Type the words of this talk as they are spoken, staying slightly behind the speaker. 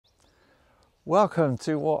Welcome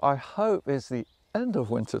to what I hope is the end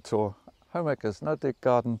of winter tour, Homemakers No Dig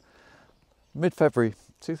Garden, mid-February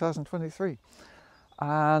 2023.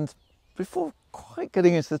 And before quite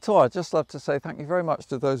getting into the tour, I'd just love to say thank you very much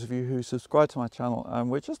to those of you who subscribe to my channel.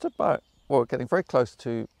 And we're just about, well, getting very close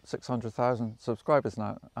to 600,000 subscribers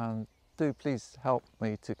now. And do please help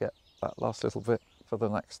me to get that last little bit for the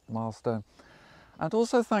next milestone. And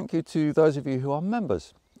also thank you to those of you who are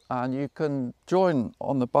members. And you can join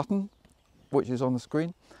on the button which is on the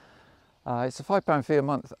screen. It's a £5 fee a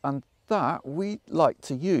month, and that we like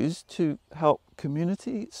to use to help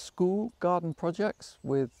community, school, garden projects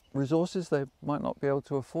with resources they might not be able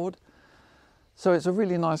to afford. So it's a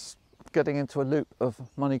really nice getting into a loop of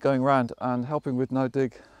money going around and helping with no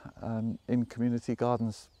dig in community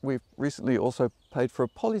gardens. We've recently also paid for a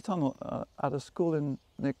polytunnel at a school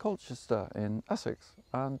near Colchester in Essex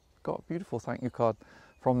and got a beautiful thank you card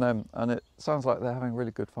from them, and it sounds like they're having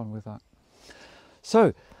really good fun with that.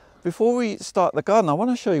 So before we start the garden, I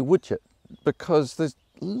want to show you Woodchip, because there's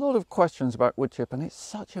a lot of questions about Woodchip and it's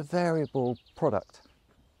such a variable product.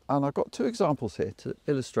 And I've got two examples here to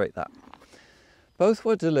illustrate that. Both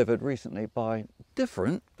were delivered recently by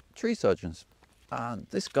different tree surgeons. And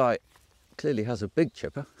this guy clearly has a big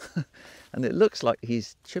chipper and it looks like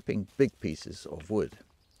he's chipping big pieces of wood.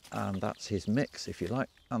 And that's his mix, if you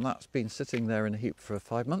like. And that's been sitting there in a heap for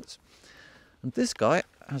 5 months. And this guy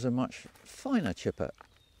has a much finer chipper,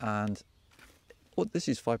 and this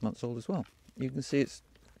is 5 months old as well. You can see it's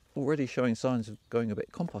already showing signs of going a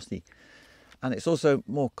bit composty, and it's also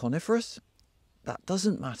more coniferous. That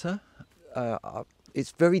doesn't matter.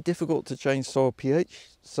 It's very difficult to change soil pH,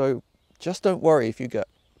 so just don't worry if you get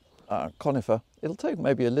conifer. It'll take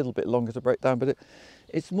maybe a little bit longer to break down, but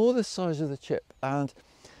it's more the size of the chip. And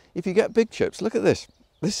if you get big chips, look at this.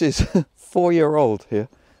 This is 4-year-old here.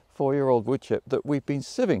 4-year-old wood chip that we've been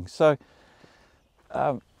sieving. So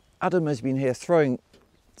Adam has been here throwing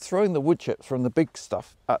the wood chips from the big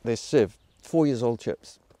stuff at this sieve, 4-year-old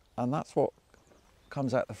chips, and that's what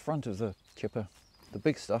comes out the front of the chipper, the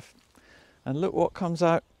big stuff. And look what comes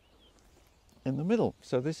out in the middle.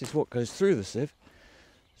 So this is what goes through the sieve.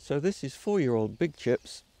 So this is 4-year-old big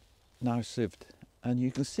chips now sieved, and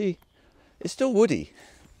you can see it's still woody.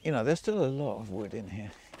 You know, there's still a lot of wood in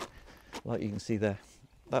here, like you can see there.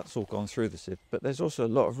 That's all gone through the sieve, but there's also a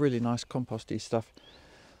lot of really nice composty stuff.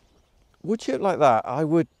 Wood chip like that I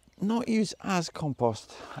would not use as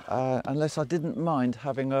compost unless I didn't mind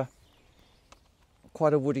having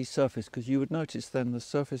quite a woody surface, because you would notice then the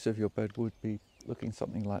surface of your bed would be looking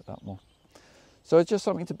something like that more. So it's just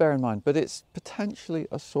something to bear in mind, but it's potentially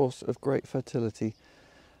a source of great fertility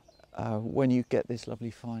when you get this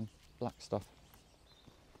lovely fine black stuff.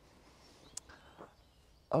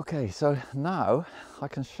 Okay, so now I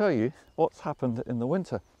can show you what's happened in the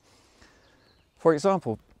winter. For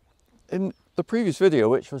example, in the previous video,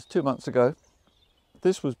 which was 2 months ago,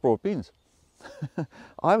 this was broad beans.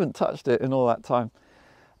 I haven't touched it in all that time,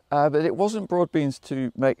 but it wasn't broad beans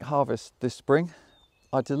to make harvest this spring.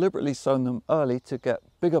 I deliberately sown them early to get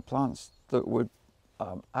bigger plants that would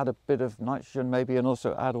add a bit of nitrogen maybe, and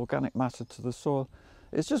also add organic matter to the soil.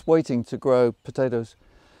 It's just waiting to grow potatoes,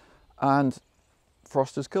 and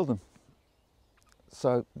frost has killed them.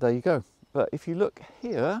 So there you go. But if you look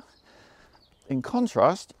here, in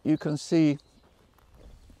contrast, you can see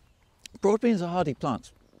broad beans are hardy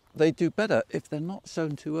plants. They do better if they're not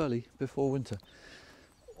sown too early before winter,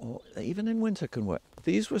 or even in winter can work.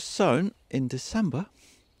 These were sown in December,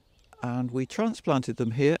 and we transplanted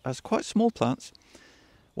them here as quite small plants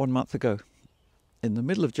 1 month ago, in the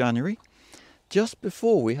middle of January, just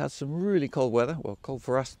before we had some really cold weather. Well, cold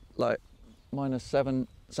for us, like -7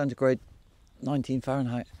 centigrade, 19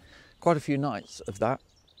 Fahrenheit, quite a few nights of that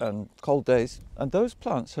and cold days, and those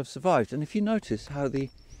plants have survived. And if you notice how the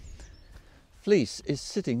fleece is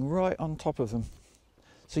sitting right on top of them,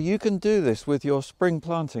 so you can do this with your spring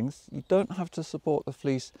plantings. You don't have to support the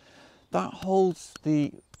fleece. That holds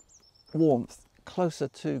the warmth closer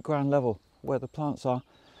to ground level where the plants are.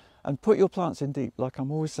 And put your plants in deep, like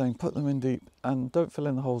I'm always saying, put them in deep, and don't fill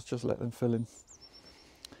in the holes, just let them fill in.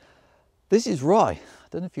 This is rye. I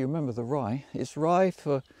don't know if you remember the rye. It's rye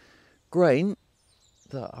for grain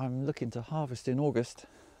that I'm looking to harvest in August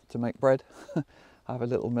to make bread. I have a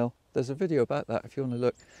little mill. There's a video about that if you want to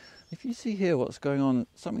look. If you see here what's going on,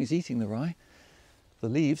 something's eating the rye, the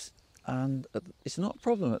leaves, and it's not a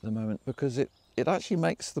problem at the moment, because it actually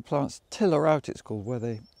makes the plants tiller out, it's called, where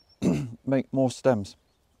they make more stems.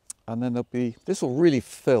 And then this will really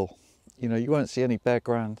fill. You know, you won't see any bare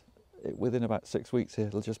ground within about 6 weeks here.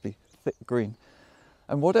 It'll just be thick green.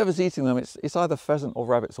 And whatever's eating them, it's either pheasant or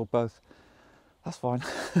rabbits or both. that's fine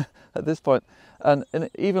at this point. And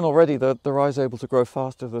even already the rye is able to grow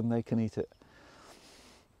faster than they can eat it.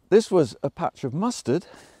 This was a patch of mustard,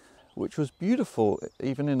 which was beautiful.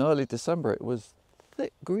 Even in early December, it was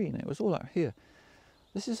thick green. It was all out here.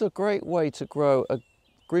 This is a great way to grow a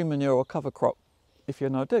green manure or cover crop if you're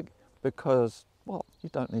no dig, because, well, you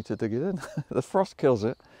don't need to dig it in. The frost kills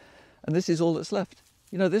it, and this is all that's left.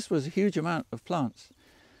 You know, this was a huge amount of plants,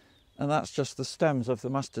 and that's just the stems of the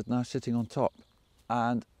mustard now sitting on top.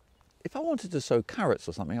 And if I wanted to sow carrots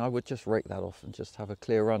or something, I would just rake that off and just have a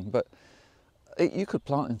clear run. But you could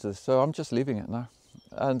plant into this, so I'm just leaving it now.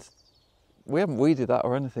 And we haven't weeded that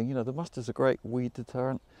or anything. You know, the mustard's a great weed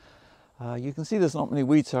deterrent. You can see there's not many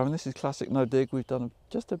weeds here. I mean, this is classic no dig. We've done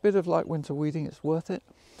just a bit of light winter weeding. It's worth it.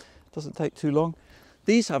 Doesn't take too long.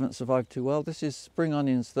 These haven't survived too well. This is spring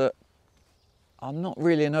onions that are not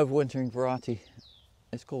really an overwintering variety.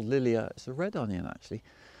 It's called Lilia. It's a red onion actually,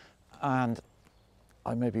 and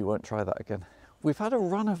I maybe won't try that again. We've had a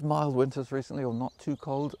run of mild winters recently, or not too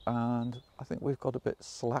cold, and I think we've got a bit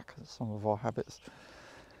slack in some of our habits.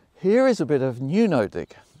 Here is a bit of new no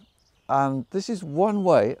dig. And this is one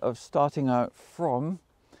way of starting out from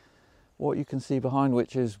what you can see behind,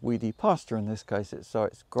 which is weedy pasture in this case. So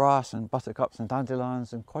it's grass and buttercups and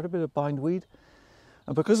dandelions and quite a bit of bindweed.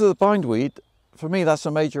 And because of the bindweed, for me, that's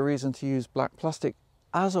a major reason to use black plastic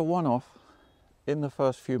as a one-off in the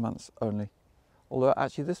first few months only. Although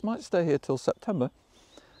actually this might stay here till September,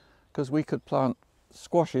 because we could plant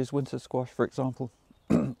squashes, winter squash for example.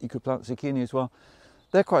 You could plant zucchini as well.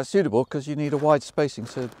 They're quite suitable because you need a wide spacing,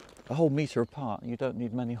 so a whole metre apart. You don't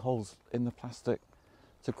need many holes in the plastic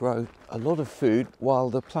to grow a lot of food while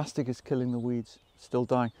the plastic is killing the weeds, still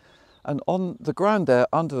dying. And on the ground there,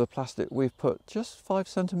 under the plastic, we've put just 5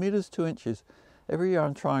 centimetres, 2 inches. Every year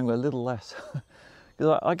I'm trying a little less.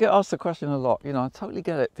 Because I get asked the question a lot, you know, I totally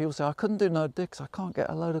get it. People say, I couldn't do no dig, I can't get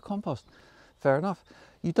a load of compost. Fair enough.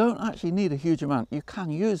 You don't actually need a huge amount. You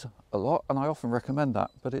can use a lot, and I often recommend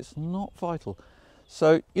that, but it's not vital.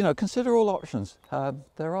 So, you know, consider all options.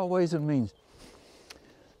 There are ways and means.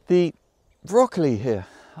 The broccoli here,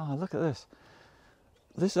 oh, look at this.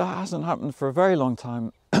 This hasn't happened for a very long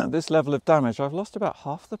time, this level of damage. I've lost about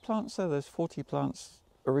half the plants there. There's 40 plants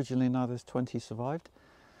originally, now there's 20 survived.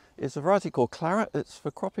 It's a variety called Claret. It's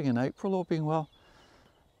for cropping in April, all being well.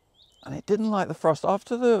 And it didn't like the frost.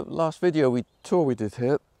 After the last tour we did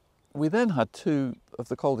here, we then had 2 of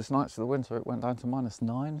the coldest nights of the winter. It went down to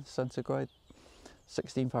 -9 centigrade.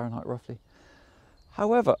 16 Fahrenheit roughly.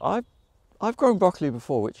 However, I've grown broccoli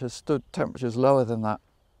before which has stood temperatures lower than that,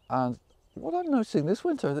 and what I'm noticing this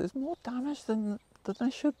winter, there's more damage than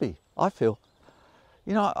there should be, I feel.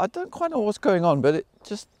 You know, I don't quite know what's going on, but it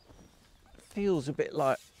just feels a bit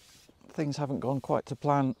like things haven't gone quite to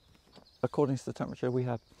plan according to the temperature we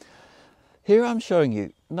had. Here I'm showing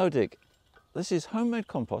you no dig. This is homemade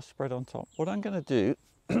compost spread on top. What I'm going to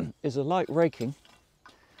do is a light raking.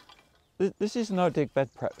 This is no dig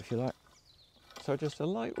bed prep, if you like. So just a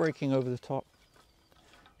light raking over the top.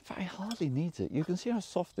 In fact, it hardly needs it. You can see how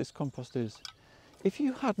soft this compost is. If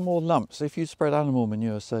you had more lumps, if you spread animal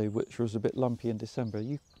manure, say, which was a bit lumpy in December,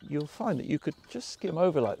 you'll find that you could just skim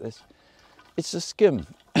over like this. It's a skim.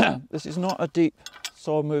 This is not a deep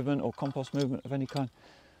soil movement or compost movement of any kind.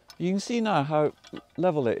 You can see now how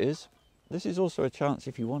level it is. This is also a chance,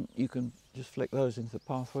 if you want, you can just flick those into the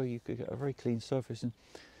pathway. You could get a very clean surface, and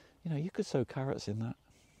you know, you could sow carrots in that.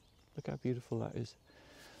 Look how beautiful that is.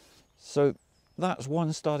 So that's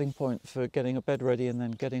one starting point for getting a bed ready and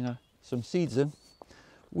then getting some seeds in.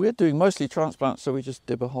 We're doing mostly transplants, so we just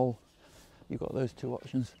dib a hole. You've got those 2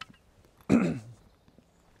 options.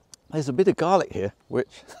 There's a bit of garlic here,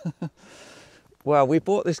 which, well, we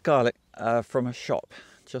bought this garlic from a shop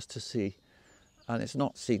just to see, and it's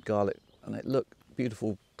not seed garlic, and it looked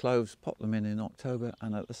beautiful cloves. Popped them in October,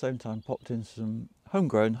 and at the same time popped in some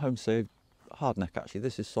homegrown, home saved hardneck. Actually,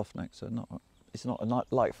 this is softneck, so it's not a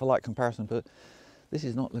like for like comparison, but this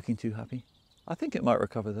is not looking too happy. I think it might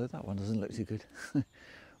recover though. That one doesn't look too good.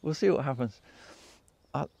 We'll see what happens.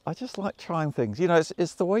 I just like trying things. You know,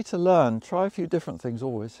 it's the way to learn. Try a few different things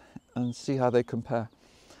always and see how they compare.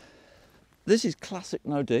 This is classic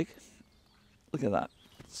no dig. Look at that.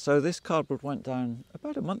 So this cardboard went down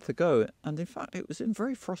about a month ago, and in fact it was in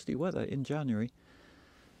very frosty weather in January.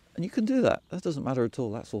 And you can do that. That doesn't matter at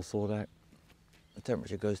all. That's all thawed out. The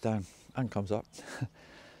temperature goes down and comes up.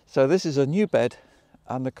 So this is a new bed,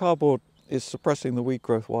 and the cardboard is suppressing the weed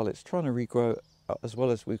growth while it's trying to regrow, as well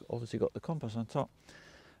as we've obviously got the compost on top.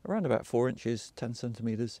 Around about 4 inches, 10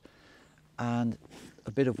 centimetres, and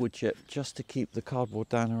a bit of wood chip just to keep the cardboard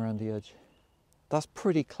down around the edge. That's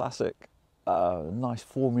pretty classic nice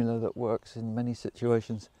formula that works in many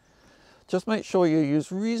situations. Just make sure you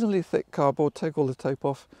use reasonably thick cardboard, take all the tape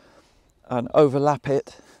off and overlap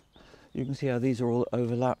it. You can see how these are all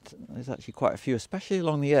overlapped. There's actually quite a few, especially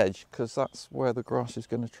along the edge, because that's where the grass is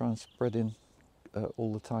going to try and spread in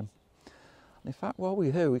all the time. In fact, while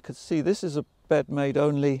we're here, we could see this is a bed made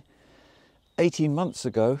only 18 months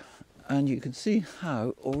ago, and you can see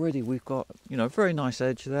how already we've got, you know, a very nice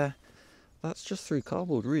edge there. That's just through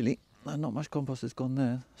cardboard, really, and not much compost has gone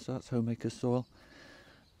there, so that's homemaker's soil.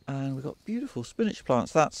 And we've got beautiful spinach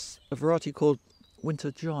plants. That's a variety called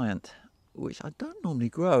Winter Giant, which I don't normally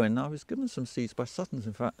grow, and I was given some seeds by Sutton's,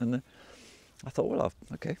 in fact, and I thought, well,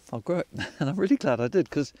 okay, I'll grow it. And I'm really glad I did,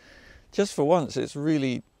 because just for once it's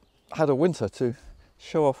really had a winter to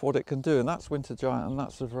show off what it can do. And that's Winter Giant, and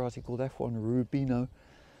that's a variety called F1 Rubino,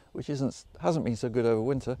 which hasn't been so good over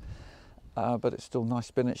winter, but it's still nice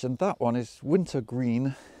spinach. And that one is Winter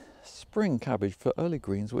Green Spring Cabbage for early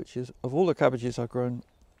greens, which is, of all the cabbages I've grown,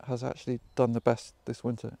 has actually done the best this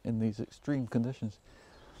winter in these extreme conditions.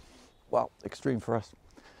 Well, extreme for us.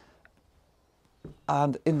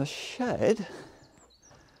 And in the shed,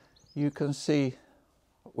 you can see,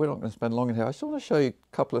 we're not going to spend long in here. I just want to show you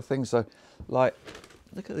a couple of things though. Like,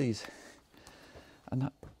 look at these. And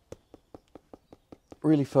that,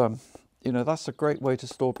 really firm. You know, that's a great way to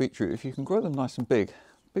store beetroot. If you can grow them nice and big.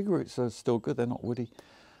 Big roots are still good, they're not woody.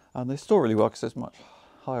 And they store really well because there's much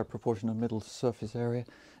higher proportion of middle surface area.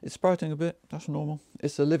 It's sprouting a bit, that's normal.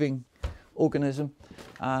 It's a living organism.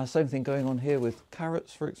 Same thing going on here with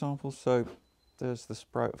carrots, for example. So there's the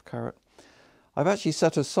sprout of carrot. I've actually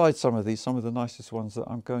set aside some of these, some of the nicest ones that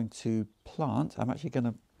I'm going to plant. I'm actually going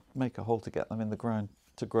to make a hole to get them in the ground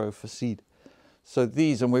to grow for seed. So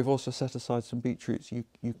these, and we've also set aside some beetroots.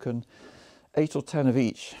 You can 8 or 10 of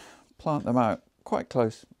each, plant them out quite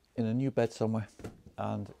close in a new bed somewhere,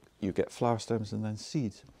 and you get flower stems and then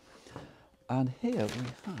seeds. And here we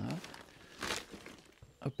have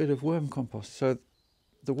a bit of worm compost. So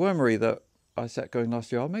the wormery that I set going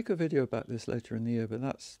last year, I'll make a video about this later in the year, but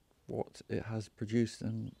that's what it has produced,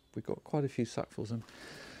 and we've got quite a few sackfuls and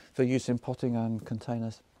for use in potting and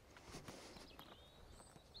containers.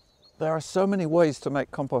 There are so many ways to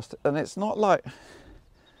make compost, and it's not like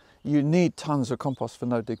you need tons of compost for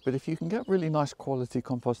no dig, but if you can get really nice quality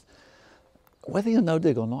compost, whether you're no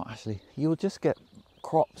dig or not, actually, you'll just get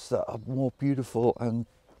crops that are more beautiful and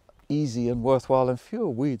easy and worthwhile and fewer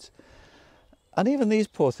weeds. And even these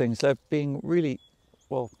poor things, they're being really,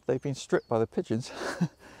 well, they've been stripped by the pigeons,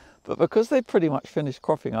 but because they pretty much finished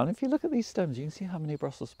cropping out, if you look at these stems, you can see how many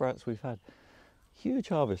Brussels sprouts we've had. Huge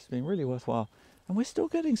harvest, been really worthwhile. And we're still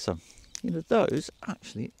getting some. You know, those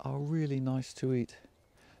actually are really nice to eat.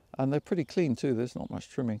 And they're pretty clean too, there's not much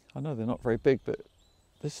trimming. I know they're not very big, but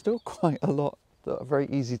there's still quite a lot that are very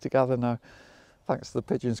easy to gather now, thanks to the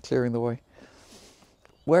pigeons clearing the way.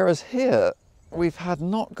 Whereas here, we've had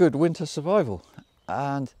not good winter survival.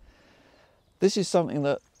 And this is something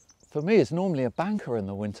that, for me, is normally a banker in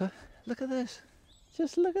the winter. Look at this.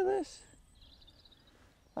 Just look at this.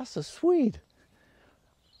 That's a Swede.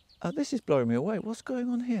 This is blowing me away. What's going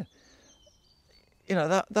on here? You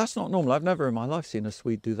know, that's not normal. I've never in my life seen a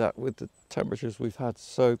Swede do that with the temperatures we've had.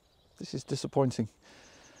 So this is disappointing.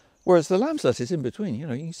 Whereas the lamb's lettuce in between, you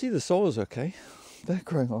know, you can see the soil's okay. They're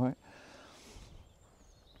growing all right.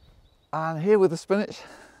 And here with the spinach,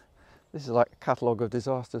 this is like a catalogue of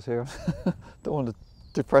disasters here. Don't want to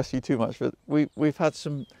depress you too much, but we've had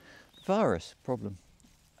some virus problem.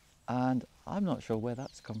 And I'm not sure where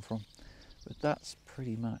that's come from, but that's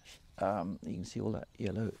pretty much, you can see all that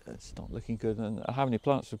yellow, it's not looking good, and how many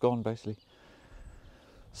plants have gone basically.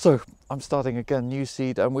 So I'm starting again, new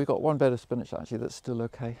seed, and we've got one bed of spinach actually that's still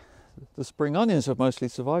okay. The spring onions have mostly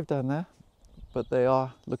survived down there, but they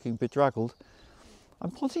are looking bedraggled. I'm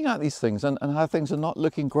pointing out these things and how things are not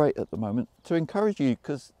looking great at the moment to encourage you,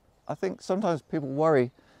 because I think sometimes people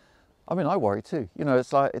worry. I mean, I worry too. You know,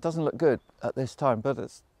 it's like, it doesn't look good at this time, but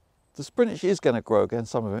the spinach is going to grow again,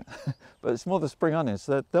 some of it, but it's more the spring onions.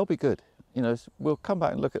 They'll be good. You know, we'll come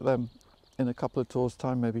back and look at them in a couple of tours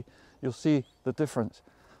time maybe. You'll see the difference.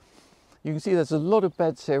 You can see there's a lot of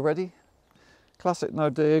beds here ready. Classic no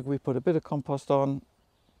dig. We put a bit of compost on,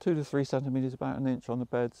 2 to 3 centimetres, about an inch on the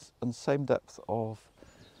beds, and same depth of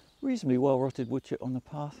reasonably well rotted woodchip on the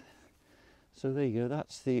path. So there you go,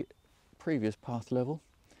 that's the previous path level.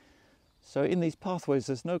 So in these pathways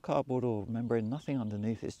there's no cardboard or membrane, nothing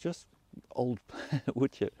underneath, it's just old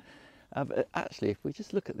woodchip. But actually, if we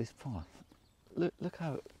just look at this path, look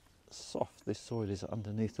how soft this soil is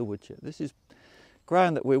underneath the woodchip. This is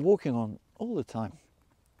ground that we're walking on all the time,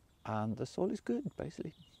 and the soil is good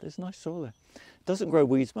basically. There's nice soil there. It doesn't grow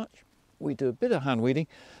weeds much, we do a bit of hand weeding.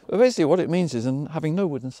 But basically what it means is, and having no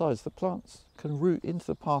wooden sides, the plants can root into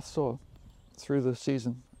the path soil through the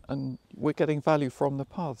season, and we're getting value from the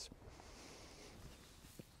paths.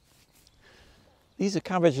 These are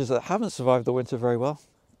cabbages that haven't survived the winter very well.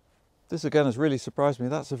 This again has really surprised me.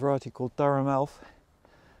 That's a variety called Durham Elf.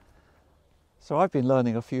 So I've been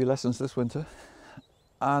learning a few lessons this winter,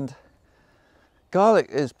 and garlic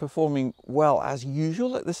is performing well as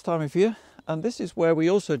usual at this time of year. And this is where we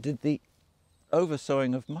also did the over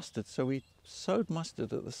sowing of mustard. So we sowed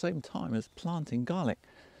mustard at the same time as planting garlic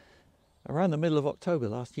around the middle of October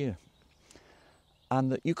last year.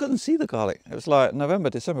 And you couldn't see the garlic. It was like November,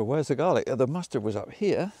 December, where's the garlic? The mustard was up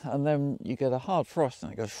here, and then you get a hard frost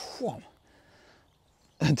and it goes whomp,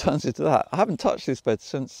 and turns into that. I haven't touched this bed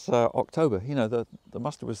since October. You know, the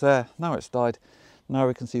mustard was there, now it's died, now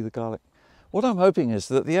we can see the garlic. What I'm hoping is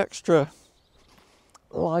that the extra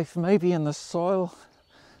life maybe in the soil,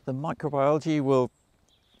 the microbiology will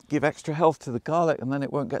give extra health to the garlic, and then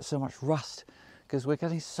it won't get so much rust, because we're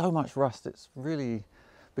getting so much rust, it's really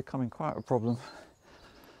becoming quite a problem.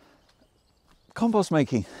 Compost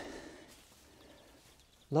making.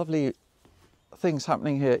 Lovely things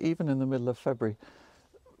happening here, even in the middle of February.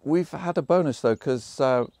 We've had a bonus though, because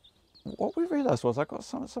what we realised was I got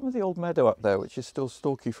some of the old meadow up there, which is still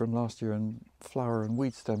stalky from last year, and flower and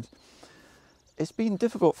weed stems. It's been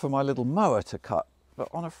difficult for my little mower to cut, but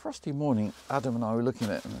on a frosty morning, Adam and I were looking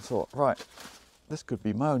at it and thought, right, this could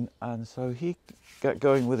be mown. And so he got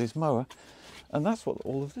going with his mower, and that's what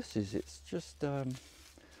all of this is. It's just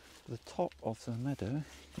the top of the meadow,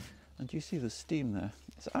 and you see the steam there.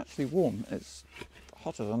 It's actually warm. It's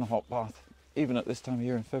hotter than a hot bath, even at this time of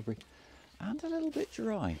year in February, and a little bit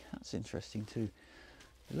dry. That's interesting too.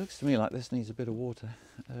 It looks to me like this needs a bit of water.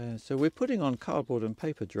 So we're putting on cardboard and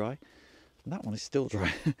paper dry, and that one is still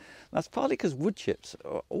dry. That's partly because wood chips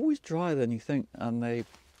are always drier than you think, and they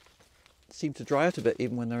seem to dry out a bit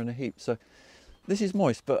even when they're in a heap. So this is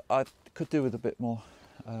moist, but I could do with a bit more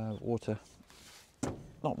water.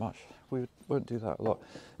 Not much. We won't do that a lot.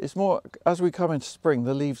 It's more as we come into spring,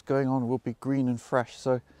 the leaves going on will be green and fresh,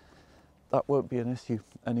 so that won't be an issue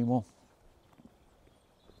anymore.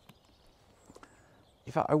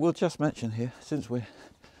 In fact, I will just mention here, since we're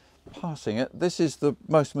passing it, this is the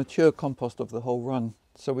most mature compost of the whole run.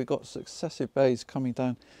 So we've got successive bays coming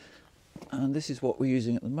down, and this is what we're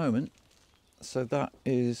using at the moment. So that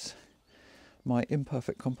is my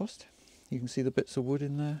imperfect compost. You can see the bits of wood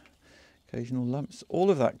in there, occasional lumps. All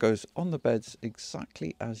of that goes on the beds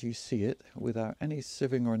exactly as you see it, without any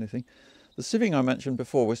sieving or anything. The sieving I mentioned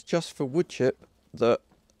before was just for wood chip that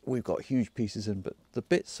we've got huge pieces in, but the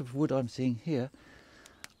bits of wood I'm seeing here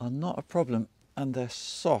are not a problem, and they're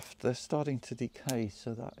soft. They're starting to decay,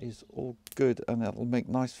 so that is all good, and that will make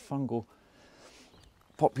nice fungal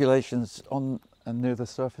populations on and near the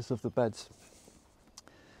surface of the beds.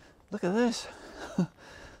 Look at this.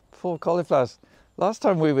 4 cauliflowers. Last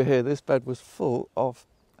time we were here, this bed was full of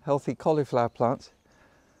healthy cauliflower plants.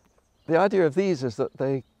 The idea of these is that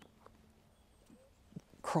they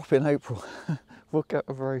crop in April. We'll get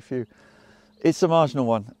a very few. It's a marginal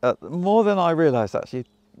one, more than I realised actually.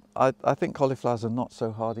 I think cauliflowers are not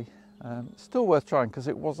so hardy. Still worth trying, because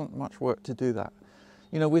it wasn't much work to do that.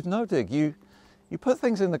 You know, with no dig, you put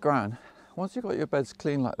things in the ground. Once you've got your beds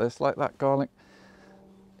clean like this, like that garlic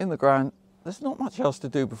in the ground, there's not much else to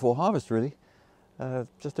do before harvest really.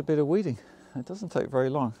 Just a bit of weeding. It doesn't take very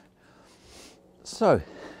long. So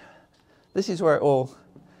this is where it all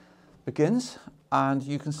begins, and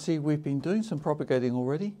you can see we've been doing some propagating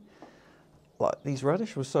already. Like these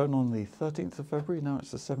radish were sown on the 13th of February, now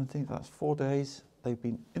it's the 17th, that's 4 days. They've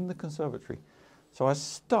been in the conservatory. So I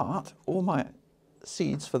start all my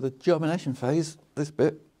seeds for the germination phase, this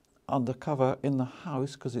bit, under cover in the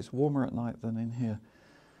house, because it's warmer at night than in here.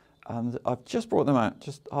 And I've just brought them out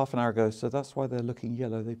just half an hour ago, so that's why they're looking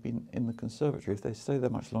yellow. They've been in the conservatory. If they stay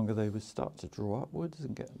there much longer, they would start to draw upwards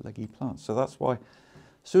and get leggy plants. So that's why as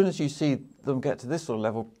soon as you see them get to this sort of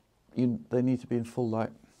level, they need to be in full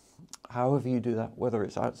light. However you do that, whether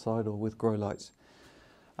it's outside or with grow lights.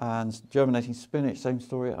 And germinating spinach, same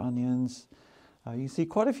story, onions. You see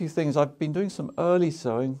quite a few things. I've been doing some early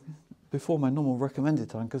sowing before my normal recommended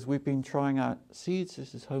time, because we've been trying out seeds.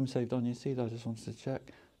 This is home saved onion seed, I just wanted to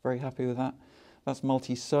check. Very happy with that. That's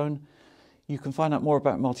multi-sown. You can find out more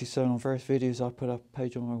about multi-sown on various videos. I put up a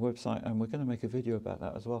page on my website, and we're going to make a video about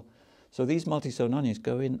that as well. So these multi-sown onions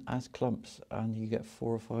go in as clumps, and you get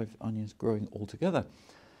 4 or 5 onions growing all together.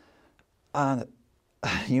 And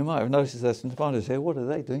you might have noticed there's some tomatoes here. What are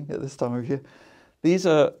they doing at this time of year? These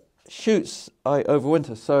are shoots I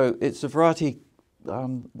overwinter. So it's a variety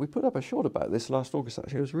we put up a short about this last August.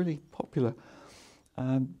 Actually, it was really popular,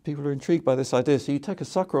 and people are intrigued by this idea. So you take a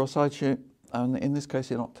sucker or side shoot, and in this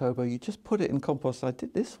case in October, you just put it in compost. I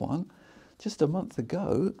did this one just a month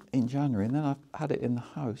ago in January, and then I've had it in the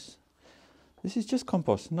house. This is just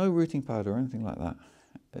compost, no rooting powder or anything like that.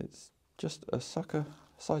 It's just a sucker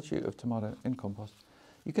side shoot of tomato in compost.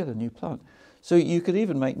 You get a new plant. So you could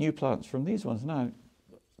even make new plants from these ones now.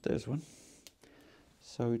 There's one.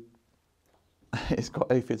 So it's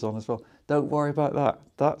got aphids on as well. Don't worry about that.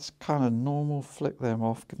 That's kind of normal. Flick them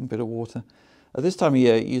off, give them a bit of water. At this time of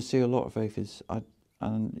year, you see a lot of aphids,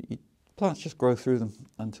 plants just grow through them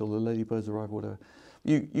until the ladybirds arrive or whatever.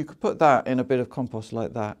 You could put that in a bit of compost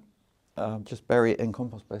like that. Just bury it in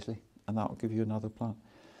compost basically, and that will give you another plant.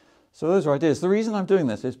 So those are ideas. The reason I'm doing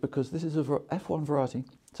this is because this is a F1 variety,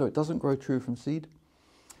 so it doesn't grow true from seed,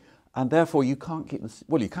 and therefore you can't keep the,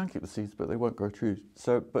 well, you can keep the seeds, but they won't grow true.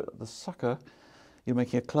 So, but the sucker, you're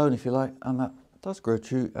making a clone if you like, and that does grow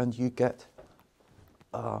true, and you get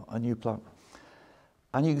a new plant.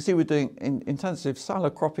 And you can see we're doing intensive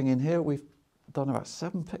salad cropping in here. We've done about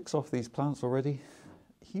 7 picks off these plants already.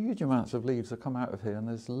 Huge amounts of leaves have come out of here, and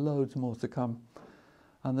there's loads more to come.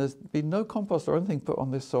 And there's been no compost or anything put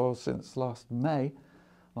on this soil since last May.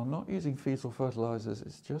 I'm not using feeds or fertilizers,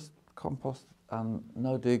 it's just compost and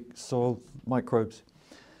no dig soil microbes.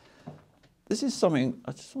 This is something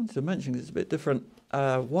I just wanted to mention, it's a bit different.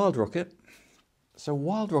 Wild rocket. So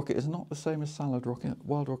wild rocket is not the same as salad rocket.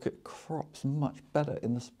 Wild rocket crops much better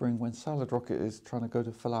in the spring when salad rocket is trying to go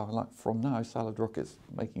to flower. Like from now, salad rocket's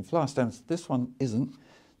making flower stems. This one isn't,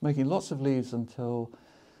 making lots of leaves until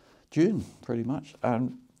June, pretty much.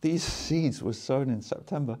 And these seeds were sown in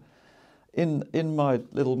September in my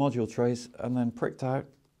little module trays, and then pricked out,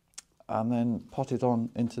 and then potted on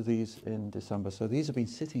into these in December. So these have been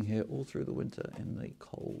sitting here all through the winter in the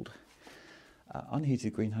cold,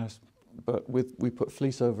 unheated greenhouse. But we put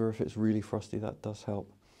fleece over if it's really frosty, that does help.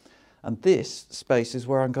 And this space is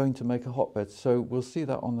where I'm going to make a hotbed. So we'll see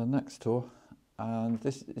that on the next tour. And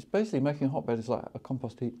this is basically making a hotbed is like a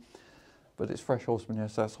compost heap, but it's fresh horse manure,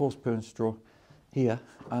 so that's horse poo and straw here,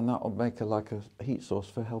 and that will make like a heat source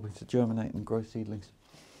for helping to germinate and grow seedlings.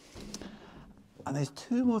 And there's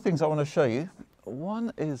 2 more things I want to show you.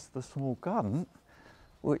 One is the small garden,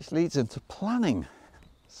 which leads into planning.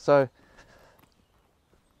 So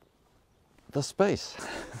the space,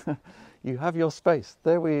 you have your space.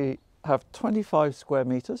 There we have 25 square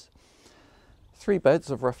meters, 3 beds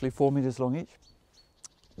of roughly 4 meters long each.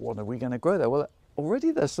 What are we going to grow there? Well,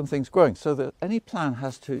 already there's some things growing, so that any plan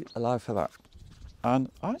has to allow for that.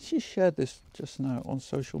 And I actually shared this just now on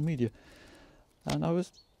social media, and I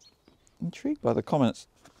was intrigued by the comments,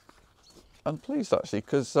 and pleased actually,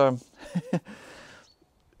 because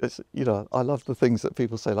it's, you know, I love the things that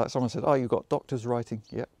people say. Like someone said, "Oh, you've got doctors writing."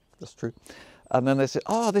 Yeah, that's true. And then they said,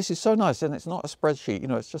 "Oh, this is so nice," and it's not a spreadsheet. You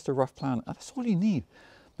know, it's just a rough plan, and that's all you need.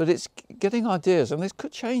 But it's getting ideas, and this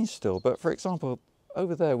could change still. But for example,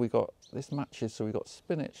 over there we got this matches, so we got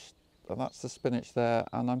spinach, and that's the spinach there,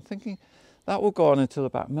 and I'm thinking that will go on until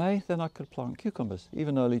about May, then I could plant cucumbers,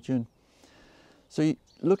 even early June. So you're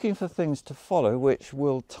looking for things to follow which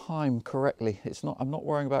will time correctly. I'm not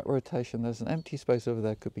worrying about rotation. There's an empty space over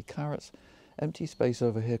there, could be carrots. Empty space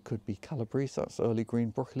over here could be calabrese, that's early green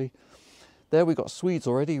broccoli. There we got Swedes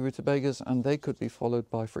already, rutabagas, and they could be followed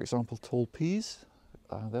by, for example, tall peas.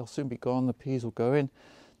 They'll soon be gone, the peas will go in.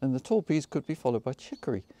 Then the tall peas could be followed by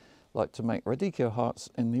chicory, like to make radicchio hearts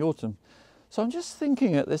in the autumn. So I'm just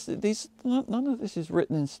thinking at this, none of this is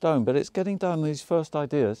written in stone, but it's getting down these first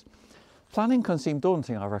ideas. Planning can seem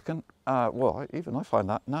daunting, I reckon. Well, even I find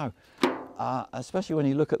that now, especially when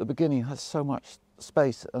you look at the beginning, it has so much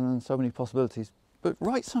space and so many possibilities. But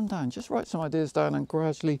write some down, just write some ideas down, and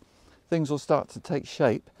gradually things will start to take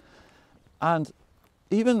shape. And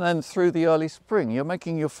even then through the early spring, you're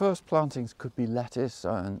making your first plantings, could be lettuce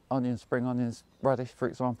and onions, spring onions, radish, for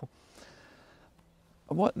example.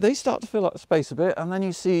 What, they start to fill up the space a bit, and then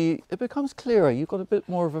you see it becomes clearer. You've got a bit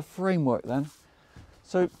more of a framework then.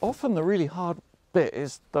 So often the really hard bit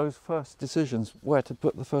is those first decisions, where to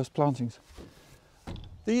put the first plantings.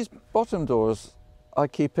 These bottom doors I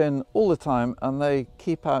keep in all the time, and they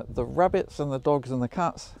keep out the rabbits and the dogs and the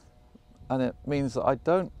cats, and it means that I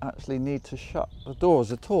don't actually need to shut the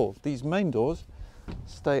doors at all. These main doors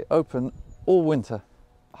stay open all winter.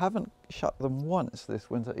 I haven't shut them once this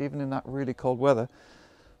winter, even in that really cold weather.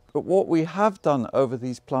 But what we have done over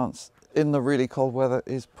these plants in the really cold weather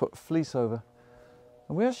is put fleece over.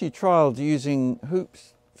 And we actually trialed using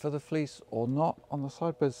hoops for the fleece or not. On the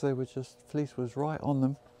side beds, they were just, fleece was right on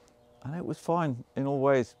them, and it was fine in all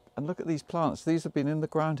ways. And look at these plants. These have been in the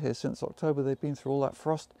ground here since October. They've been through all that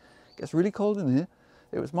frost. It gets really cold in here.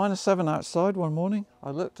 It was -7 outside one morning.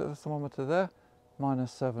 I looked at the thermometer there,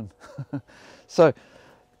 -7. So,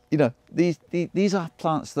 you know, these are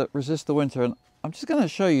plants that resist the winter, and I'm just going to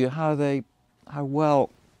show you how well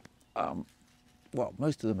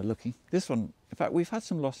most of them are looking. This one, in fact, we've had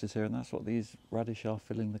some losses here, and that's what these radish are,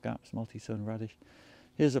 filling the gaps, multi-sown radish.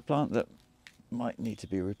 Here's a plant that might need to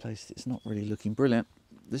be replaced. It's not really looking brilliant.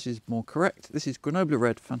 This is more correct. This is Grenoble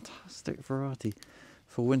Red, fantastic variety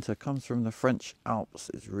for winter, comes from the French Alps.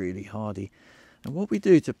 It's really hardy. And what we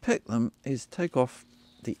do to pick them is take off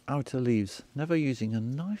the outer leaves, never using a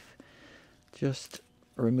knife, just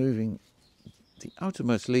removing the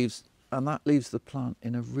outermost leaves, and that leaves the plant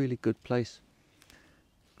in a really good place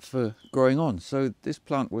for growing on. So this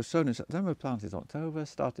plant was sown in September, planted October,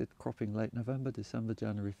 started cropping late November, December,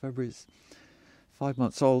 January, February. It's 5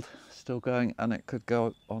 months old, still going, and it could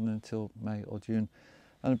go on until May or June.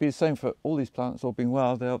 And it'd be the same for all these plants. All being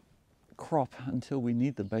well, they'll crop until we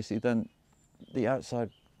need them, basically. Then the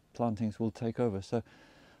outside plantings will take over. So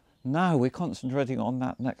now we're concentrating on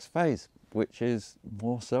that next phase, which is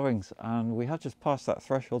more sowings. And we have just passed that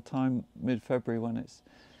threshold time, mid-February, when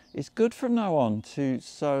it's good from now on to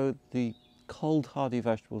sow the cold hardy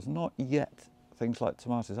vegetables, not yet things like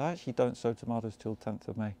tomatoes. I actually don't sow tomatoes till 10th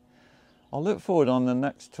of May. I'll look forward on the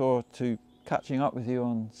next tour to catching up with you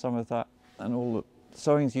on some of that and all the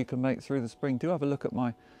sowings you can make through the spring. Do have a look at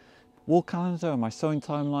my wall calendar and my sowing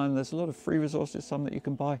timeline. There's a lot of free resources, some that you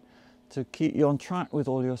can buy to keep you on track with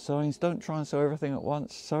all your sowings. Don't try and sow everything at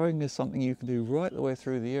once. Sowing is something you can do right the way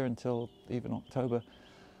through the year until even October,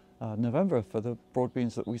 November for the broad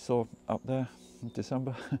beans that we saw up there in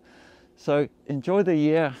December. So enjoy the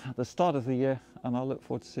year, the start of the year, and I'll look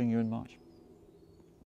forward to seeing you in March.